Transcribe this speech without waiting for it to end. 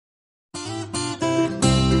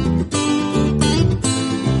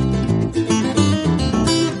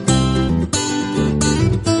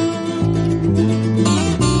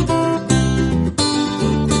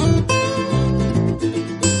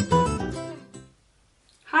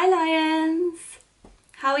Lions!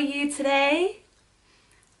 How are you today?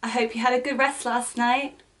 I hope you had a good rest last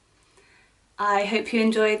night. I hope you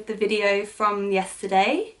enjoyed the video from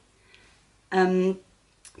yesterday.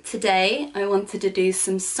 Today I wanted to do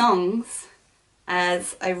some songs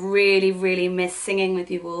as I really miss singing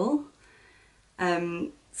with you all.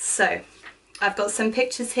 So I've got some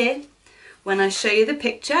pictures here. When I show you the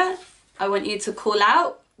picture, I want you to call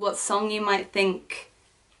out what song you might think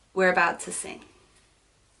we're about to sing.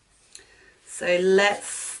 So let's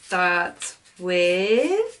start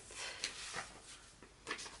with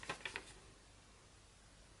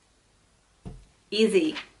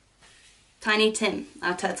Easy, Tiny Tim,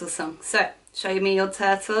 our turtle song. So show me your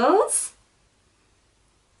turtles.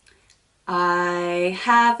 I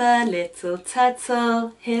have a little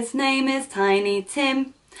turtle, his name is Tiny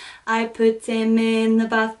Tim. I put him in the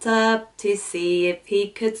bathtub to see if he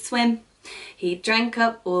could swim. He drank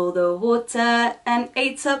up all the water and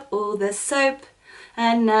ate up all the soap.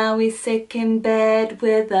 And now he's sick in bed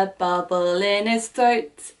with a bubble in his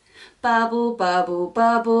throat. Bubble, bubble,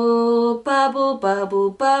 bubble, bubble,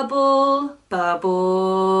 bubble, bubble, bubble,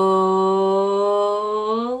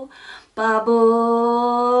 bubble,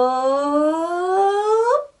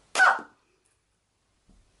 pop.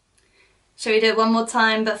 Shall we do it one more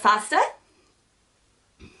time but faster?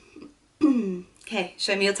 Okay,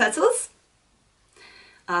 show me your turtles.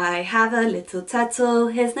 I have a little turtle,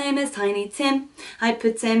 his name is Tiny Tim. I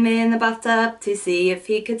put him in the bathtub to see if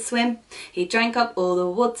he could swim. He drank up all the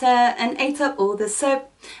water and ate up all the soap.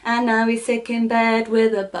 And now he's sick in bed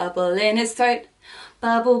with a bubble in his throat.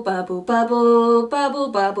 Bubble, bubble, bubble, bubble,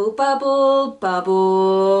 bubble, bubble,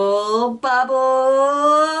 bubble, bubble,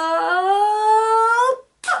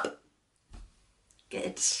 pop.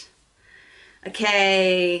 Good.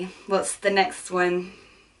 Okay, what's the next one?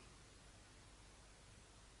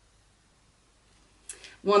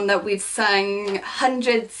 One that we've sung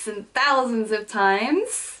hundreds and thousands of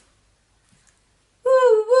times.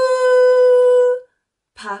 Woo woo!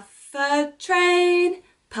 Puff a train,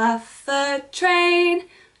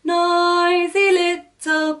 noisy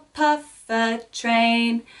little puff a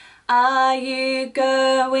train. Are you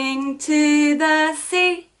going to the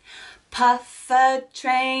sea? Puff a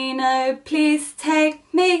train, oh please take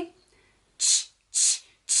me.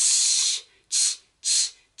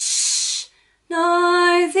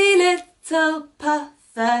 Noisy little puff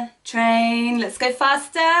a train. Let's go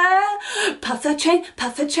faster. Puff a train,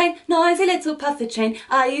 noisy little puff a train.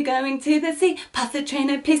 Are you going to the sea? Puff a train,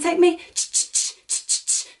 oh please take me.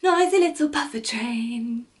 Noisy little puff a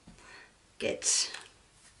train. Good.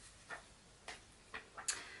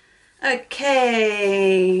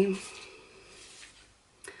 Okay.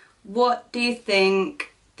 What do you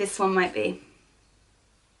think this one might be?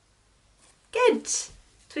 Good.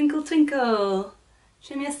 Twinkle, twinkle.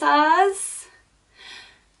 Show me your stars.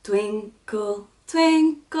 Twinkle,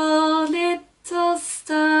 twinkle, little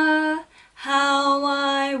star, how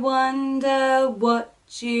I wonder what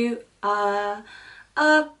you are.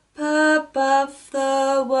 Up above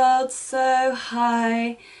the world so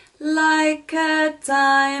high, like a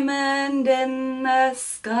diamond in the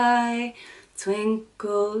sky.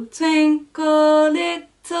 Twinkle, twinkle,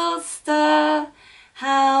 little star,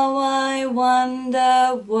 how I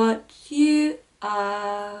wonder what you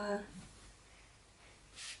are.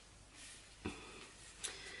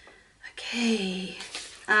 Okay,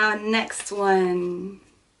 our next one.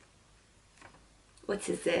 What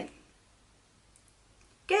is it?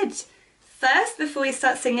 Good. First, before we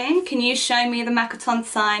start singing, can you show me the Makaton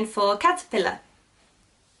sign for caterpillar?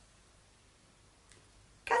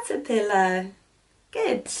 Caterpillar.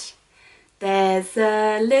 Good. There's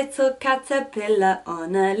a little caterpillar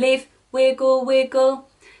on a leaf, wiggle, wiggle.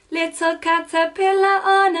 Little caterpillar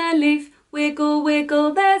on a leaf, wiggle,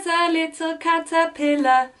 wiggle. There's a little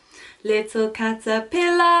caterpillar. Little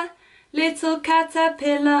caterpillar, little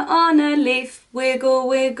caterpillar on a leaf, wiggle,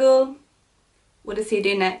 wiggle. What does he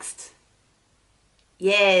do next?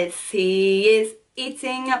 Yes, he is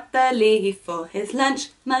eating up the leaf for his lunch,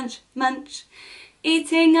 munch, munch.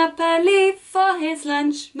 Eating up a leaf for his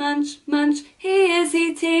lunch, munch, munch. He is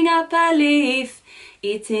eating up a leaf,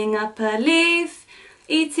 eating up a leaf,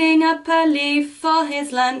 eating up a leaf for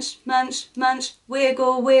his lunch, munch, munch.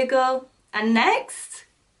 Wiggle, wiggle. And next?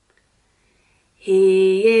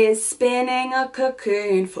 He is spinning a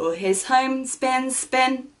cocoon for his home, spin,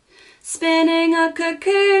 spin. Spinning a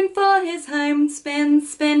cocoon for his home, spin,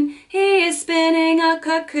 spin. He is spinning a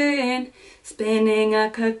cocoon, spinning a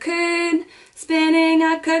cocoon, spinning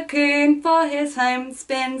a cocoon for his home,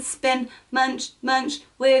 spin, spin. Munch, munch,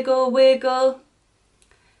 wiggle, wiggle.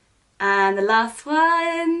 And the last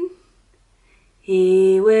one.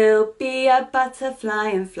 He will be a butterfly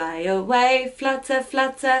and fly away, flutter,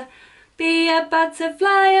 flutter. Be a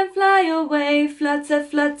butterfly and fly away, flutter,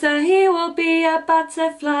 flutter. He will be a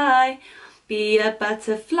butterfly. Be a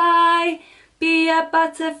butterfly. Be a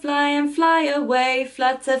butterfly and fly away,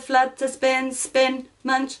 flutter, flutter, spin, spin,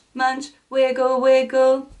 munch, munch, wiggle,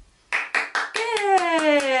 wiggle.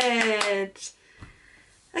 Good.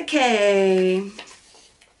 Okay.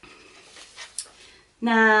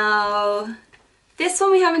 Now, this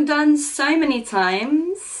one we haven't done so many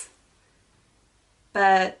times,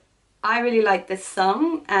 but I really like this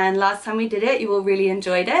song, and last time we did it, you all really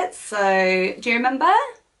enjoyed it. So, do you remember?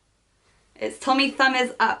 It's Tommy Thumb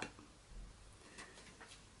is Up.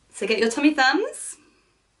 So get your Tommy Thumbs.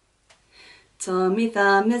 Tommy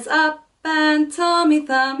Thumb is up and Tommy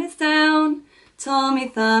Thumb is down. Tommy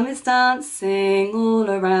Thumb is dancing all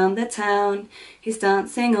around the town. He's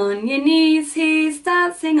dancing on your knees, he's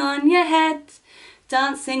dancing on your head,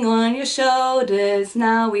 dancing on your shoulders,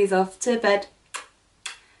 now he's off to bed.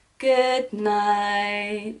 Good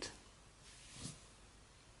night.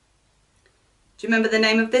 Do you remember the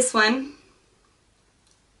name of this one?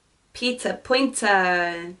 Peter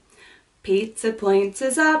Pointer. Peter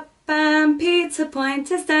Pointer's up and Peter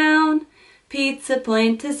Pointer's down. Peter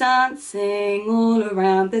Pointer's dancing all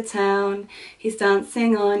around the town. He's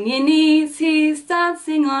dancing on your knees, he's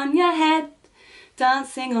dancing on your head,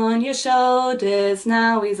 dancing on your shoulders,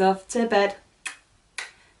 now he's off to bed.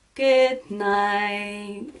 Good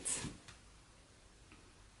night.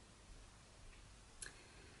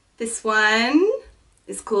 This one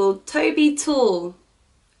is called Toby Tall.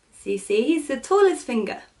 So you see, he's the tallest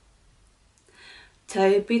finger.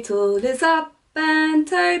 Toby Tall is up and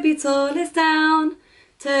Toby Tall is down.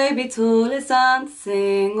 Toby Tall is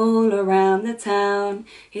dancing all around the town.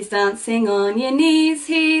 He's dancing on your knees,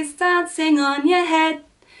 he's dancing on your head,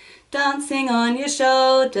 dancing on your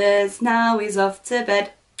shoulders, now he's off to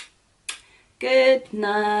bed. Good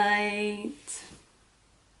night.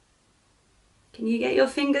 Can you get your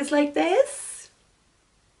fingers like this?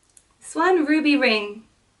 This one, Ruby Ring.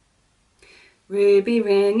 Ruby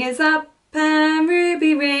Ring is up and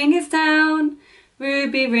Ruby Ring is down.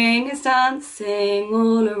 Ruby Ring is dancing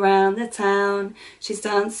all around the town. She's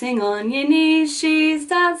dancing on your knees, she's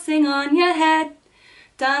dancing on your head,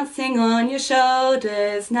 dancing on your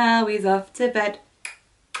shoulders, now he's off to bed.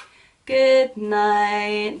 Good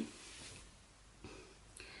night.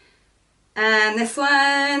 And this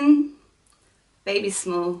one, Baby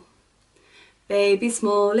Small. Baby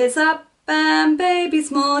Small is up and Baby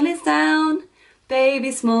Small is down.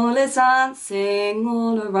 Baby Small is dancing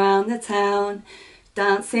all around the town.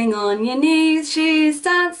 Dancing on your knees, she's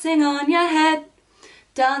dancing on your head,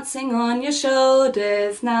 dancing on your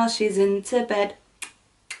shoulders, now she's into bed.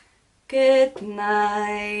 Good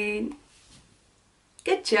night.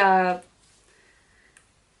 Good job.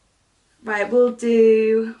 Right, we'll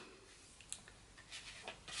do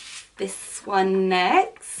this one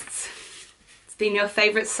next. It's been your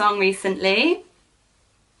favourite song recently.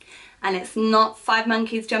 And it's not 5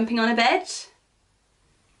 monkeys jumping on a bed.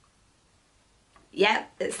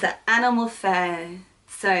 Yep, it's the Animal Fair.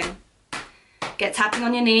 So, get tapping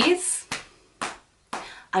on your knees.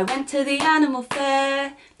 I went to the animal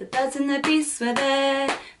fair, the birds and the beasts were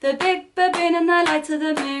there. The big baboon in the light of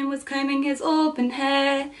the moon was combing his auburn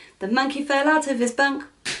hair. The monkey fell out of his bunk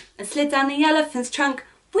and slid down the elephant's trunk.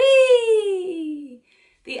 Whee!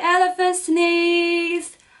 The elephant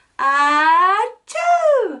sneezed,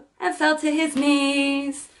 achoo! And fell to his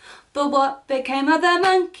knees. But what became of the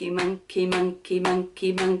monkey, monkey, monkey,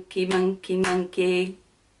 monkey, monkey, monkey, monkey?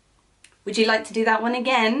 Would you like to do that one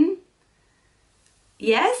again?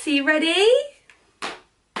 Yes, are you ready?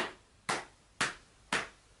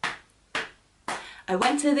 I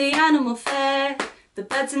went to the animal fair, the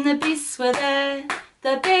birds and the beasts were there.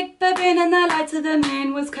 The big baboon in the light of the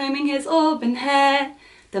moon was combing his auburn hair.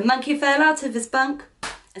 The monkey fell out of his bunk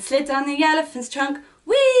and slid down the elephant's trunk.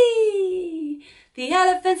 Whee! The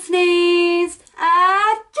elephant sneezed,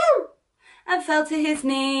 achoo! And fell to his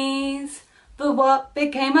knees. But what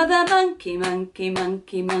became of the monkey, monkey,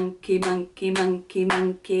 monkey, monkey, monkey, monkey,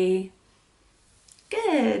 monkey?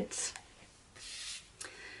 Good.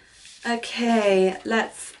 Okay,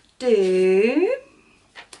 let's do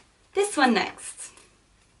this one next.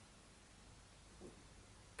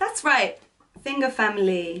 That's right, Finger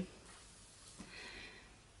Family.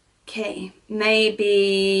 Okay,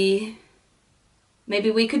 maybe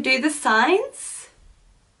we could do the signs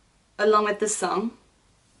along with the song.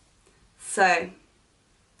 So,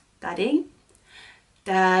 Daddy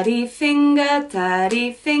finger,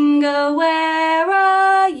 where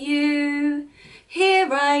are you? Here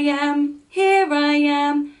I am,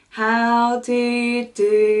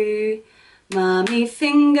 do. Mummy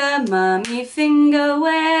finger,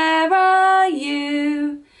 where are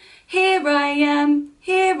you? Here I am,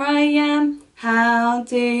 how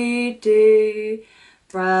do you do?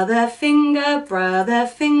 Brother finger, where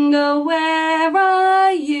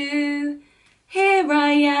are you? Here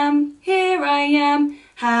I am,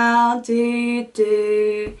 how do you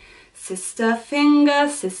do? Sister finger,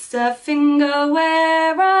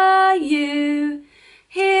 where are you?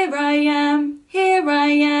 Here I am,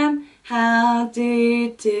 how do you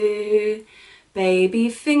do? Baby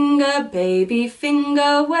finger,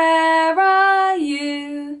 where are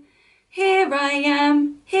you? Here I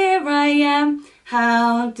am,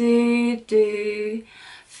 how do you do?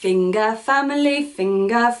 Finger family,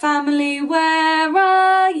 where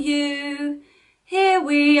are you? Here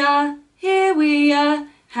we are,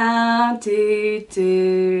 how do you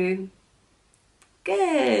do?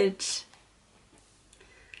 Good.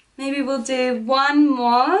 Maybe we'll do one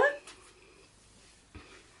more.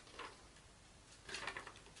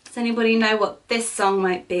 Does anybody know what this song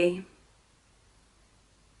might be?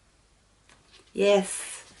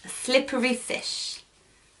 Yes, a slippery fish.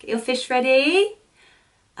 Get your fish ready.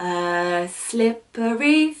 A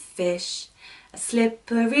slippery fish,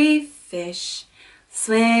 swimming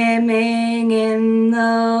in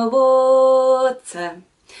the water.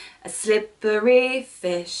 A slippery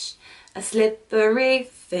fish,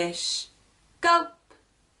 gulp,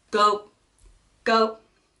 gulp, gulp.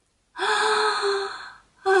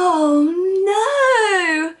 Oh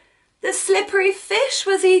no! The slippery fish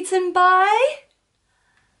was eaten by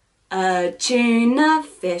a tuna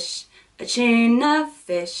fish,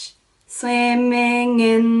 swimming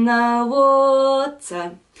in the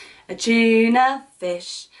water. A tuna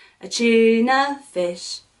fish,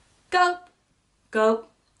 gulp,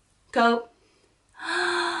 gulp, gulp.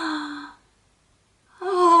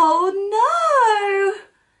 Oh no!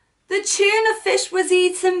 The tuna fish was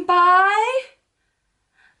eaten by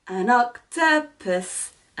an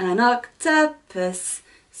octopus,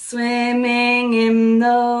 swimming in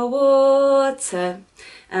the water.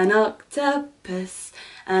 An octopus,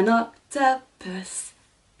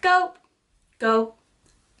 gulp, gulp,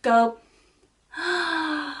 gulp.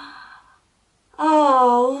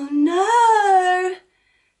 Oh no!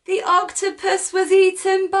 The octopus was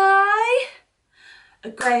eaten by a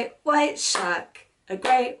great white shark,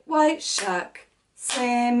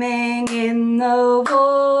 swimming in the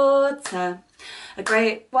water. A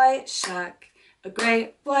great white shark,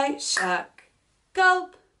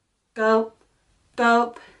 gulp, gulp,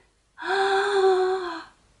 gulp.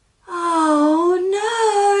 Oh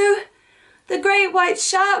no! The great white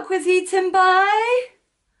shark was eaten by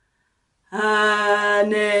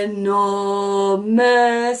an enormous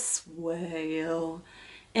whale,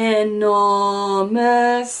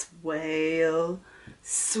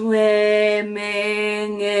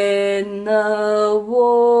 swimming in the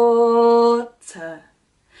water.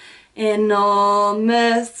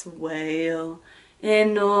 Enormous whale,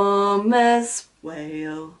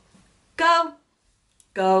 go,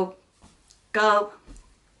 go, go.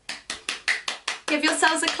 Give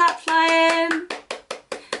yourselves a clap, Flying.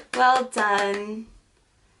 Well done.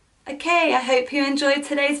 Okay, I hope you enjoyed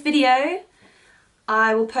today's video.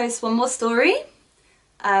 I will post one more story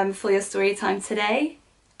for your story time today,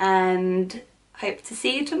 and hope to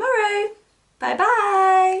see you tomorrow. Bye bye.